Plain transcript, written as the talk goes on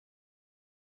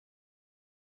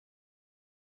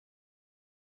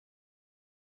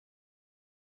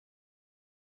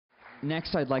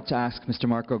Next, I'd like to ask Mr.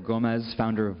 Marco Gomes,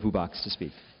 founder of VooBox, to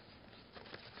speak.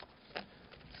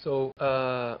 So,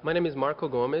 my name is Marco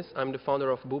Gomes. I'm the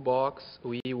founder of VooBox.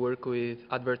 We work with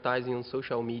advertising on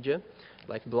social media,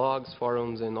 like blogs,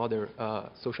 forums, and other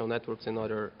social networks and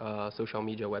other social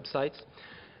media websites.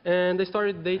 And the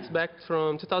story dates back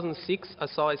from 2006. I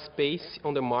saw a space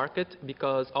on the market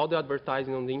because all the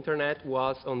advertising on the internet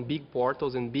was on big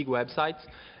portals and big websites.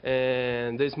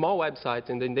 And the small websites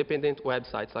and the independent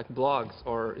websites like blogs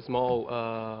or small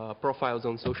profiles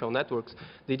on social networks,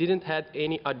 they didn't have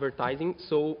any advertising.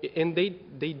 So, and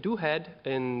they do had,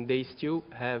 and they still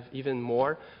have even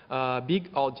more,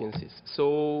 big audiences.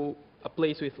 So a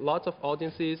place with lots of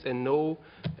audiences and no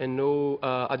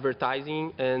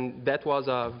advertising, and that was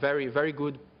a very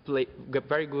good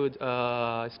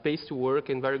space to work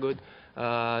and very good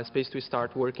space to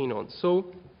start working on.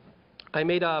 So I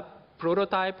made a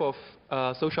prototype of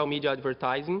social media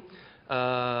advertising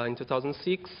in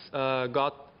 2006,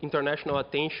 got international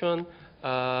attention,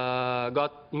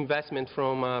 got investment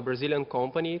from a Brazilian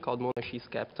company called Monax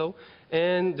Capital,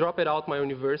 and dropped out my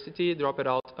university, dropped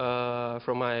out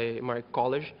from my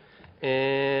college,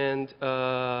 and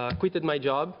quitted my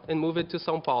job and moved to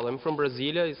São Paulo. I'm from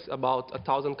Brasilia. It's about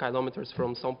 1,000 kilometers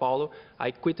from São Paulo.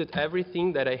 I quitted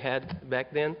everything that I had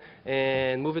back then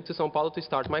and moved to São Paulo to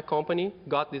start my company,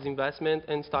 got this investment,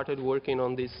 and started working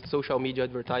on this social media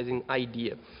advertising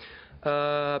idea.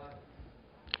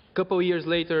 Couple years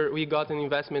later, we got an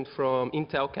investment from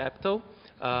Intel Capital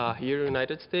here in the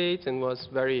United States, and was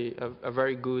a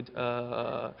very good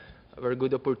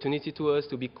opportunity to us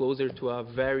to be closer to a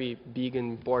very big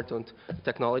and important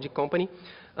technology company.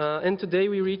 And today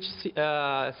we reach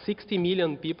 60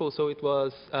 million people. So it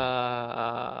was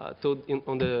told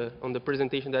on the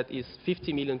presentation that is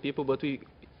 50 million people, but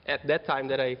at that time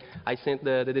that I sent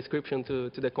the description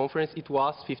to the conference, it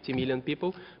was 50 million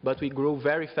people, but we grew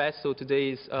very fast. So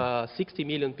today is 60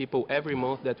 million people every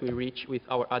month that we reach with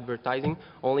our advertising,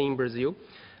 only in Brazil.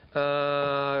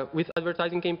 With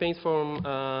advertising campaigns from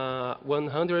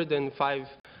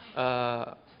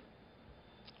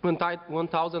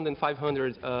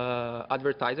 1,500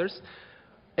 advertisers.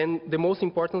 And the most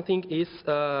important thing is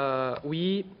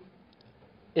we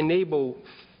enable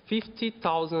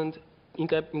 50,000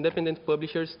 independent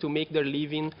publishers to make their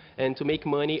living and to make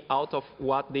money out of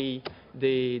what they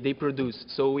produce.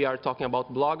 So we are talking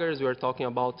about bloggers, we are talking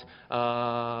about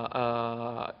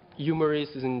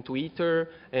humorists in Twitter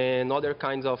and other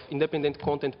kinds of independent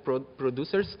content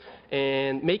producers,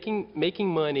 and making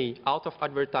money out of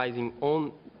advertising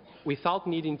without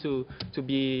needing to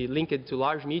be linked to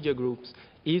large media groups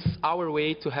is our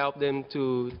way to help them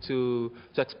to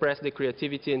express the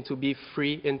creativity and to be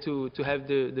free and to have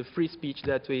the free speech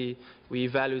that we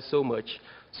value so much.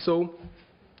 So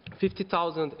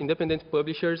 50,000 independent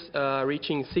publishers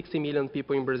reaching 60 million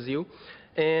people in Brazil.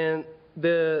 And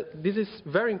this is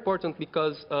very important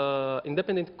because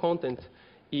independent content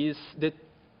is the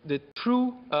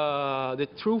true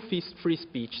free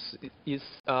speech. Is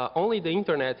only the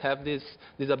internet have this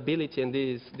ability and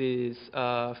this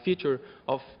feature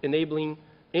of enabling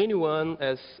anyone,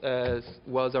 as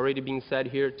was already being said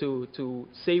here, to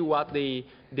say what they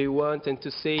want and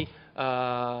to say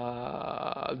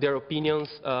their opinions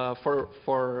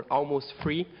for almost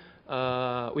free,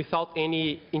 without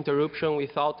any interruption,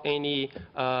 without any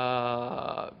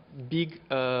big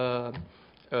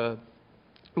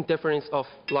interference of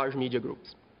large media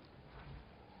groups.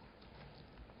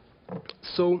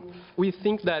 So we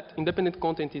think that independent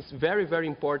content is very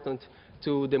important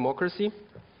to democracy,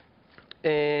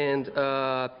 and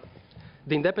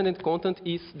the independent content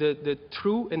is the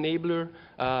true enabler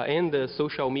and the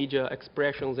social media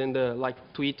expressions and the like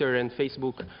Twitter and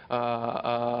Facebook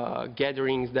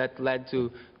gatherings that led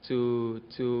to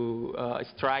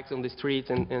strikes on the streets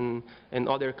and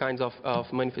other kinds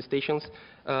of manifestations.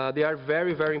 They are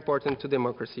very important to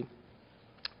democracy.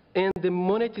 And the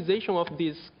monetization of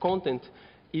this content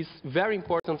is very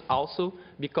important also,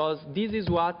 because this is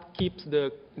what keeps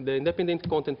the independent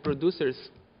content producers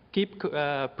keep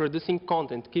producing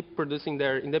content, keep producing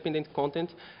their independent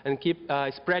content, and keep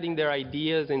spreading their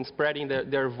ideas and spreading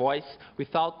their voice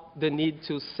without the need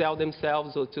to sell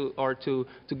themselves or to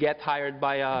get hired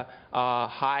by a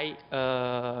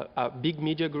big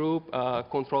media group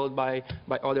controlled by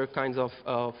other kinds of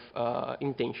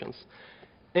intentions.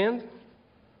 And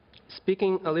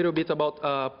speaking a little bit about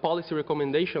policy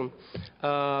recommendation,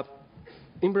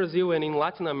 in Brazil and in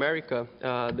Latin America,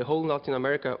 the whole Latin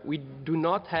America, we do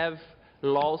not have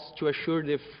laws to assure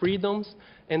the freedoms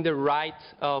and the rights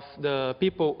of the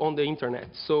people on the internet.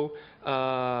 So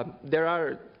there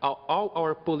are all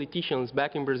our politicians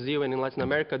back in Brazil and in Latin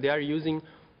America, they are using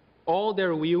all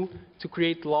their will to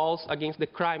create laws against the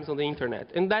crimes on the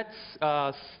internet. And that's,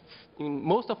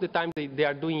 most of the time they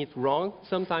are doing it wrong.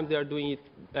 Sometimes they are doing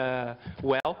it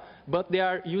well, but they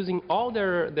are using all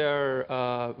their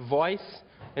voice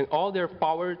and all their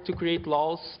power to create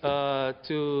laws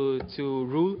to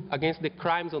rule against the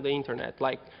crimes on the internet,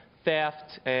 like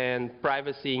theft and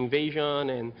privacy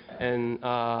invasion and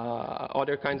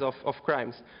other kinds of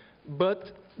crimes.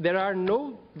 But there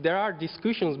are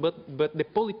discussions, but the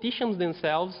politicians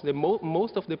themselves,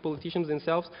 most of the politicians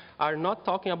themselves, are not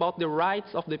talking about the rights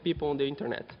of the people on the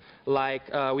internet. Like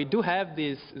we do have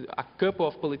a couple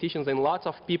of politicians and lots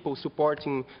of people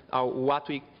supporting what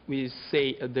we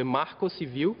say the Marco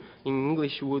Civil. In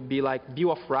English would be like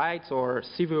Bill of Rights or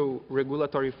Civil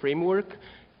Regulatory Framework.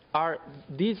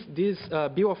 This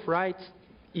Bill of Rights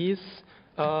is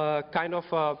kind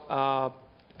of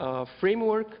a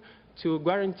framework to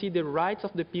guarantee the rights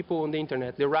of the people on the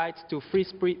internet, the rights to free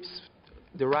speech,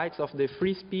 the rights of the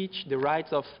free speech, the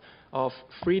rights of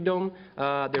freedom,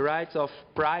 the rights of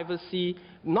privacy,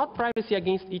 not privacy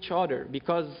against each other,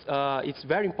 because it's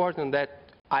very important that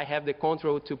I have the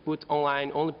control to put online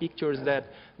only pictures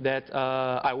that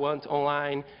I want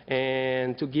online,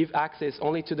 and to give access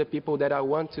only to the people that I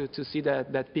want to see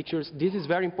that pictures. This is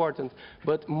very important.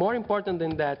 But more important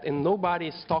than that, and nobody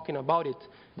is talking about it,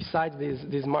 besides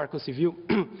this Marco Civil,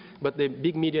 but the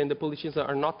big media and the politicians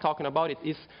are not talking about it,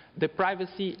 is the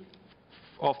privacy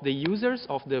of the users,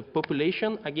 of the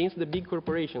population, against the big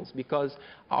corporations, because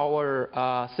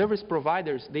our service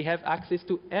providers, they have access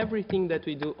to everything that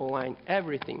we do online,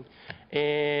 everything.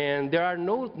 And there are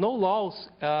no laws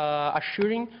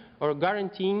assuring or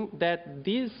guaranteeing that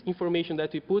this information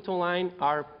that we put online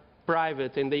are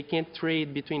private and they can't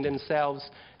trade between themselves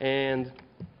and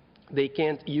they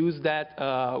can't use that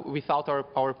without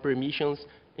our permissions.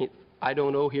 I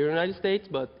don't know here in the United States,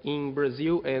 but in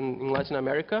Brazil and in Latin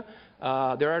America,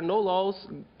 there are no laws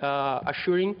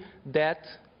assuring that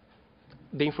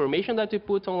the information that we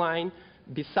put online,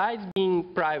 besides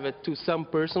being private to some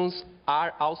persons,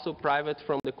 are also private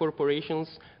from the corporations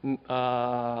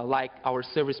like our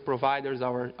service providers,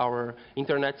 our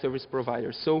internet service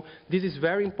providers. So this is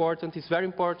very important. It's very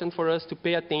important for us to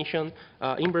pay attention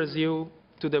in Brazil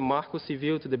to the Marco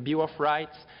Civil, to the Bill of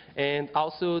Rights, and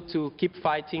also to keep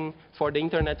fighting for the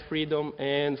internet freedom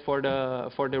and for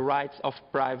the rights of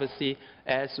privacy,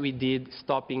 as we did,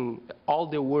 stopping, all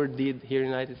the world did here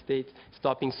in the United States,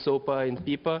 stopping SOPA and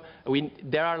PIPA.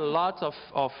 There are lots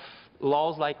of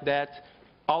laws like that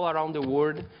all around the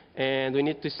world, and we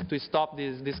need to stop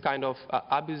this kind of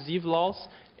abusive laws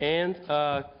and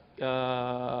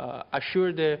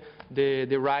assure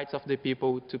the rights of the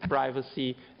people to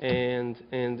privacy and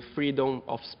freedom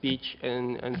of speech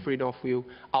and freedom of will,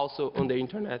 also on the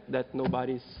internet, that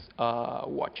nobody's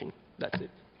watching. That's it.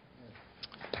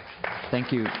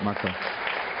 Thank you, Marco.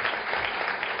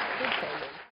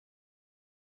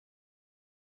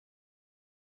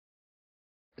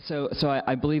 So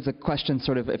I believe the question,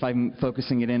 sort of, if I'm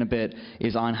focusing it in a bit,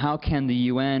 is on how can the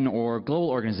UN or global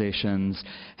organizations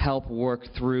help work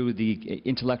through the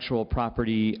intellectual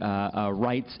property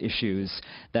rights issues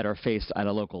that are faced at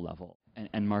a local level.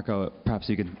 And Marco, perhaps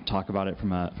you could talk about it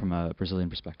from a Brazilian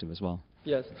perspective as well.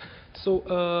 Yes.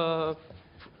 So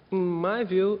in my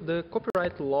view, the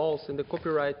copyright laws and the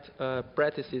copyright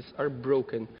practices are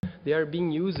broken. They are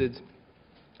being used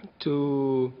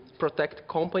to protect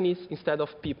companies instead of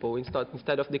people,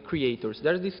 instead of the creators.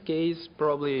 There's this case,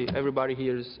 probably everybody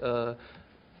here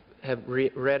have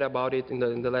read about it in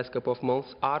the last couple of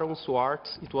months. Aaron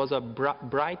Swartz, it was a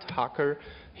bright hacker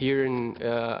here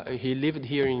he lived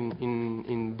here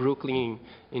in Brooklyn,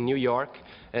 in New York,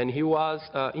 and he was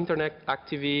an internet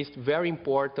activist, very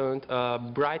important,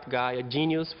 bright guy, a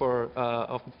genius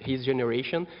of his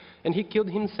generation, and he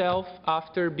killed himself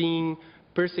after being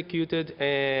persecuted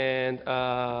and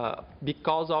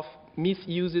because of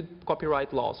misused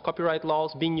copyright laws. Copyright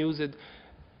laws being used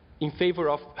in favor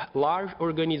of large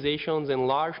organizations and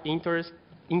large interests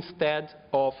instead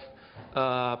of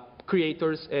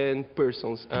creators and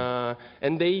persons.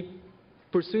 And they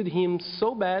pursued him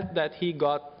so bad that he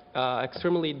got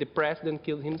extremely depressed and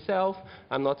killed himself.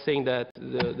 I'm not saying that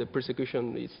the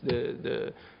persecution is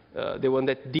the one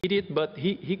that did it, but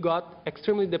he got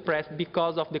extremely depressed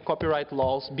because of the copyright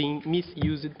laws being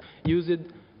misused, used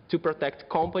to protect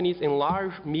companies and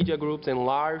large media groups and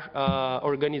large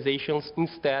organizations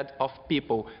instead of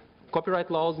people.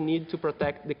 copyright laws need to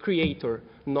protect the creator,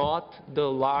 not the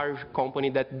large company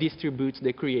that distributes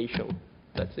the creation.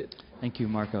 That's it. Thank you,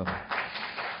 Marco.